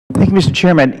Thank you, Mr.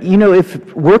 Chairman. You know,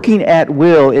 if working at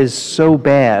will is so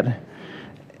bad,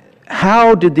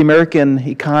 how did the American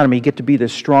economy get to be the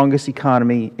strongest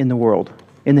economy in the world,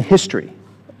 in the history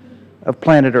of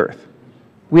planet Earth?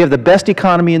 We have the best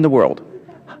economy in the world.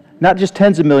 Not just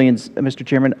tens of millions, Mr.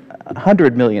 Chairman,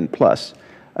 100 million plus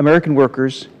American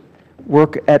workers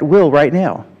work at will right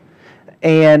now.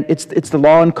 And it's the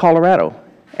law in Colorado,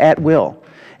 at will.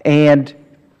 And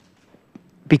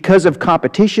because of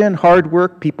competition, hard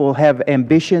work, people have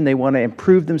ambition, they want to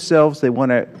improve themselves, they want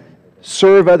to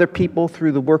serve other people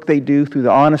through the work they do, through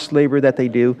the honest labor that they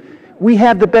do. We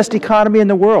have the best economy in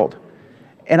the world.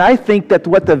 And I think that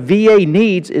what the VA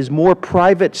needs is more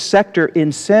private sector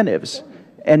incentives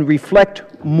and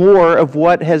reflect more of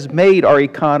what has made our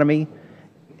economy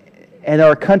and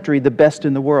our country the best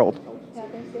in the world.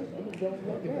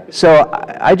 So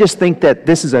I just think that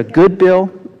this is a good bill.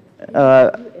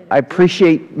 I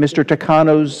appreciate Mr.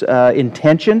 Takano's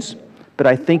intentions, but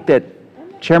I think that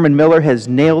Chairman Miller has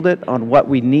nailed it on what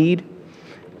we need.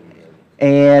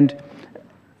 And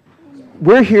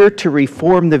we're here to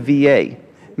reform the VA.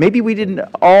 Maybe we didn't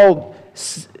all,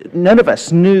 none of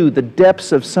us knew the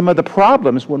depths of some of the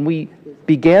problems when we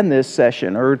began this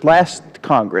session or last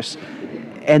Congress.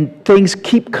 And things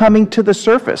keep coming to the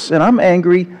surface. And I'm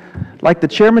angry, like the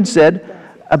chairman said,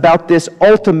 about this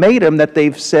ultimatum that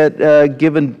they've said,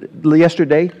 given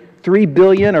yesterday, $3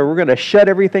 billion or we're going to shut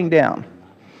everything down.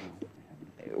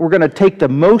 We're going to take the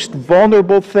most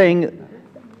vulnerable thing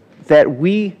that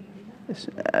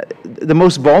the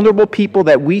most vulnerable people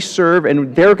that we serve,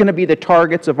 and they're going to be the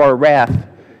targets of our wrath.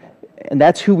 And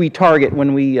that's who we target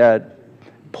when we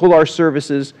pull our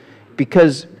services,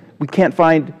 because we can't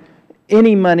find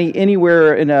any money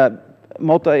anywhere in a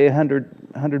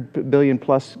multi-100 billion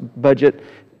plus budget.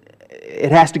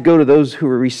 It has to go to those who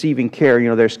are receiving care. You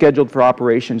know, they're scheduled for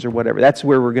operations or whatever. That's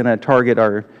where we're going to target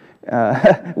our,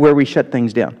 where we shut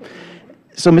things down.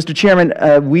 So, Mr.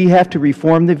 Chairman, we have to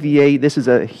reform the VA. This is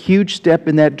a huge step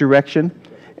in that direction.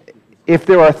 If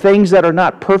there are things that are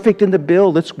not perfect in the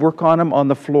bill, let's work on them on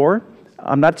the floor.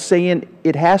 I'm not saying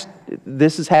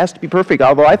this has to be perfect,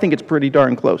 although I think it's pretty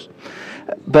darn close.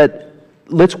 But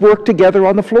let's work together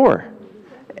on the floor.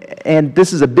 And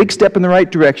this is a big step in the right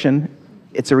direction.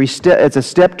 It's a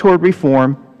step toward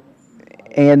reform,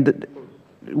 and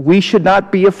we should not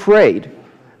be afraid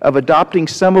of adopting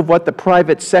some of what the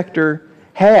private sector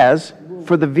has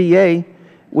for the VA.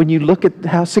 When you look at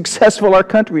how successful our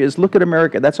country is, look at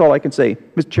America. That's all I can say.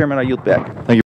 Mr. Chairman, I yield back. Thank you.